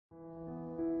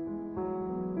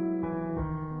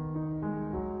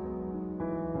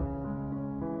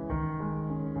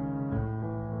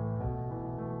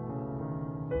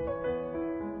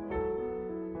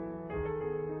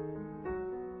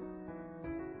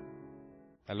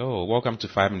Hello, welcome to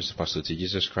 5 Minutes of Apostleship.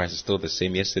 Jesus Christ is still the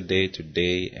same yesterday,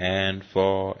 today, and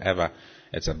forever.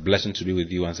 It's a blessing to be with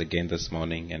you once again this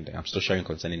morning, and I'm still sharing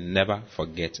concerning never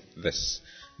forget this.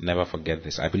 Never forget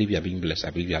this. I believe you are being blessed. I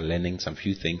believe you are learning some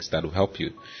few things that will help you.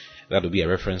 That will be a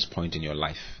reference point in your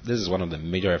life. This is one of the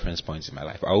major reference points in my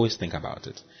life. I always think about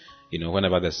it. You know,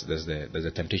 whenever there's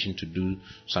a temptation to do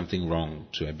something wrong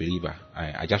to a believer,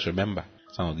 I just remember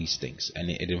some of these things, and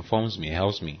it informs me, it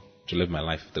helps me to live my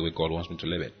life the way God wants me to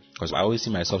live it. Because I always see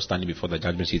myself standing before the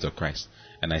judgment seat of Christ.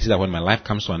 And I see that when my life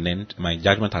comes to an end, my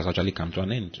judgment has actually come to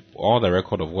an end. All the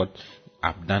record of what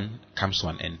I've done comes to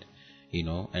an end. You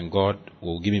know, and God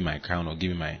will give me my crown or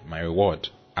give me my reward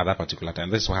at that particular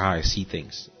time. This is how I see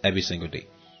things every single day.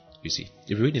 You see,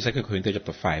 if you read in 2 Corinthians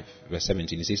chapter 5, verse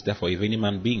 17, it says, "Therefore, if any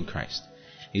man be in Christ,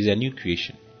 he is a new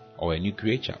creation or a new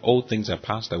creature. All things are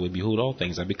passed away. Behold, all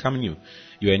things are become new."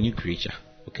 You are a new creature.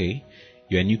 Okay?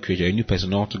 You're a new creature, a new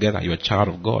person altogether. You're a child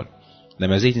of God. The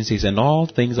verse 18 says, "And all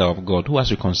things are of God, who has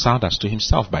reconciled us to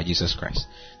himself by Jesus Christ."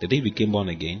 The day you became born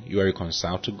again, you are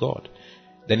reconciled to God.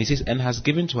 Then he says, "And has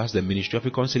given to us the ministry of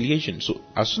reconciliation." So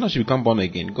as soon as you become born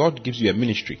again, God gives you a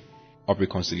ministry of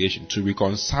reconciliation to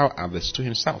reconcile others to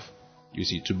himself. You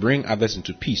see, to bring others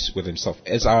into peace with himself.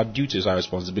 It's our duty, it's our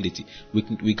responsibility.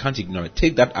 We can't ignore it.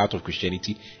 Take that out of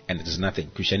Christianity and it is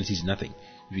nothing. Christianity is nothing.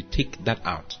 If you take that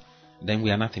out, then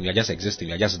we are nothing. We are just existing.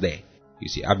 We are just there. You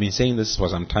see, I've been saying this for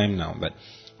some time now, that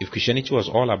if Christianity was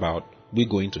all about we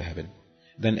going to heaven,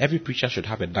 then every preacher should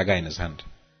have a dagger in his hand.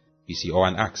 You see, or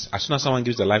an axe. As soon as someone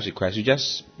gives their life to Christ, you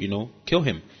just, kill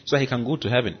him so that he can go to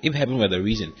heaven. If heaven were the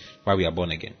reason why we are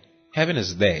born again. Heaven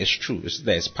is there. It's true. It's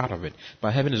there. It's part of it.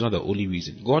 But heaven is not the only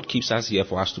reason. God keeps us here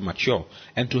for us to mature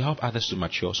and to help others to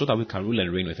mature so that we can rule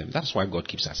and reign with him. That's why God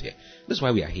keeps us here. That's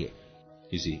why we are here.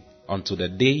 You see, until the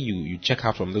day you check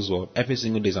out from this world, every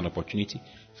single day is an opportunity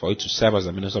for you to serve as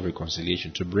a minister of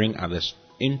reconciliation, to bring others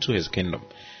into his kingdom,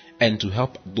 and to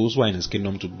help those who are in his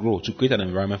kingdom to grow, to create an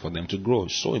environment for them to grow.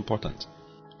 It's so important.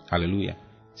 Hallelujah.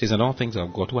 It says, "And all things are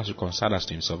of God, who has reconciled us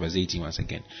to himself," verse 18 once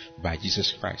again, "by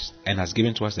Jesus Christ, and has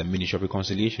given to us the ministry of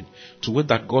reconciliation, to wit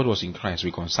that God was in Christ,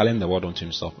 reconciling the world unto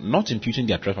himself, not imputing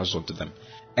their trespasses unto them,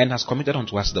 and has committed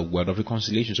unto us the word of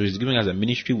reconciliation." So he's giving us a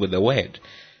ministry with the word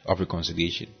of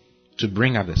reconciliation to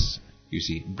bring others. You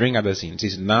see, bring others in. It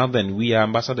says, "Now then, we are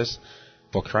ambassadors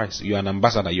for Christ." You are an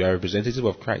ambassador. You are a representative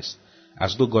of Christ.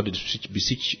 "As though God did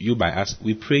beseech you by us,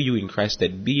 we pray you in Christ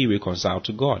that be reconciled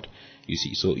to God." You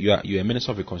see, so you are a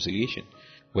minister of reconciliation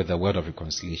with the word of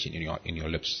reconciliation in your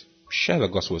lips. Share the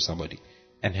gospel with somebody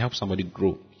and help somebody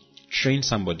grow. Train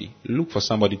somebody. Look for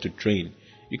somebody to train.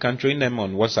 You can train them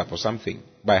on WhatsApp or something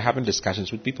by having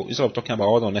discussions with people instead of talking about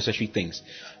all the unnecessary things.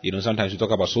 Sometimes we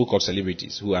talk about so-called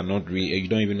celebrities who are not real. You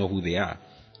don't even know who they are.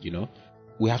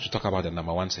 We have to talk about the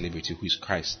number one celebrity, who is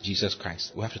Christ, Jesus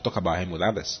Christ. We have to talk about him with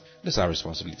others. This is our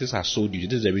responsibility. This is our sole duty.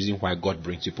 This is the reason why God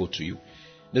brings people to you.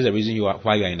 This is the reason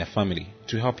why you are in a family,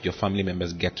 to help your family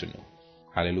members get to know.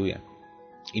 Hallelujah.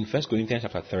 In 1 Corinthians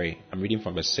chapter 3, I'm reading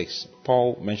from verse 6.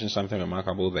 Paul mentions something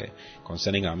remarkable there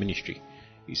concerning our ministry.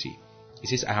 You see, he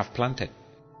says, "I have planted,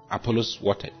 Apollos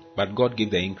watered, but God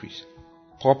gave the increase."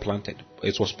 Paul planted.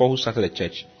 It was Paul who started the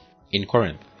church in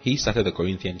Corinth. He started the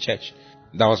Corinthian church.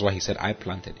 That was why he said, "I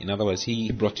planted." In other words,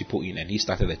 he brought people in and he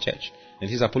started the church. And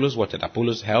he says, Apollos watered.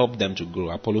 Apollos helped them to grow.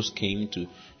 Apollos came to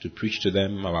preach to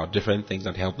them about different things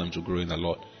that helped them to grow in the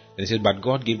Lord. Then he said, "But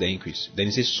God gave the increase." Then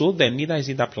he says, "So then neither is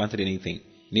he that planted anything,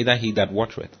 neither he that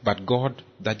watereth, but God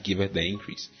that giveth the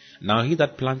increase. Now he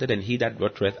that planted and he that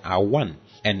watereth are one,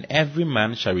 and every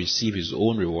man shall receive his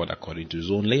own reward according to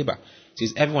his own labor." It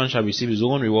says, everyone shall receive his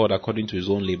own reward according to his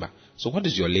own labor. So what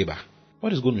is your labor?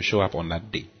 What is going to show up on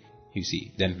that day? You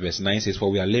see, then verse 9 says,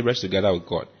 "For we are laborers together with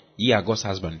God. Ye are God's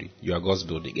husbandry, you are God's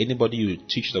building." Anybody you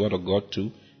teach the word of God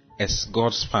to as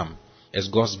God's farm, as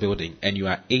God's building, and you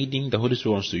are aiding, the Holy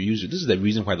Spirit wants to use you. This is the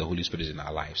reason why the Holy Spirit is in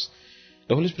our lives.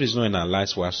 The Holy Spirit is not in our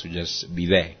lives for us to just be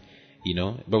there. The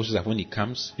Bible says that when he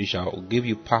comes, he shall give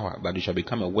you power, that you shall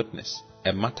become a witness,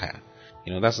 a martyr.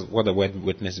 That's what the word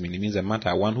witness means. It means a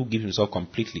martyr, one who gives himself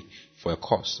completely for a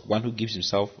cause, one who gives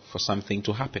himself for something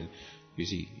to happen. You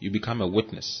see, you become a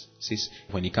witness. It says,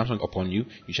 "When he comes upon you,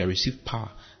 you shall receive power."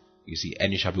 You see,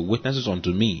 "and you shall be witnesses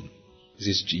unto me." This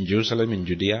is in Jerusalem, in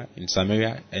Judea, in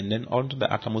Samaria, and then on to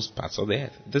the uttermost parts of the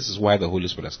earth. This is why the Holy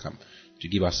Spirit has come, to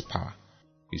give us power.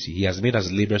 You see, he has made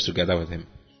us laborers together with him,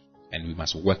 and we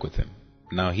must work with him.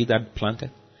 "Now he that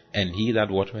planteth and he that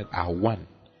watereth are one,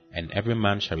 and every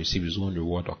man shall receive his own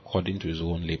reward according to his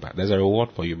own labor." There's a reward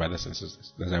for you, brothers and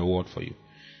sisters. There's a reward for you.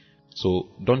 So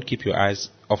don't keep your eyes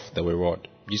off the reward.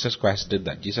 Jesus Christ did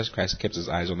that. Jesus Christ kept his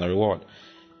eyes on the reward.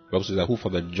 The Bible says that who for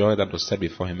the joy that was set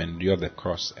before him endured the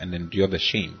cross and endured the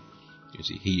shame. You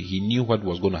see, he knew what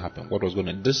was going to happen.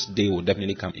 This day will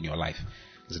definitely come in your life.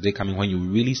 It's a day coming when you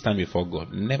really stand before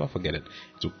God. Never forget it.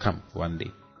 It will come one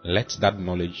day. Let that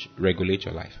knowledge regulate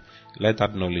your life. Let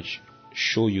that knowledge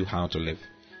show you how to live.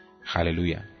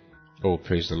 Hallelujah. Oh,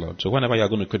 praise the Lord. So whenever you are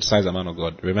going to criticize a man of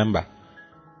God, remember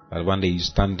that one day you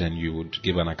stand and you would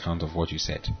give an account of what you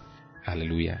said.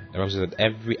 Hallelujah. The Bible says that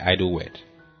every idle word,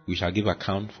 we shall give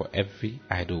account for every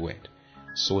idle word.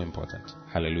 So important.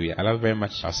 Hallelujah. I love you very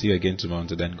much. I'll see you again tomorrow.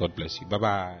 Until then, God bless you.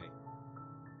 Bye-bye.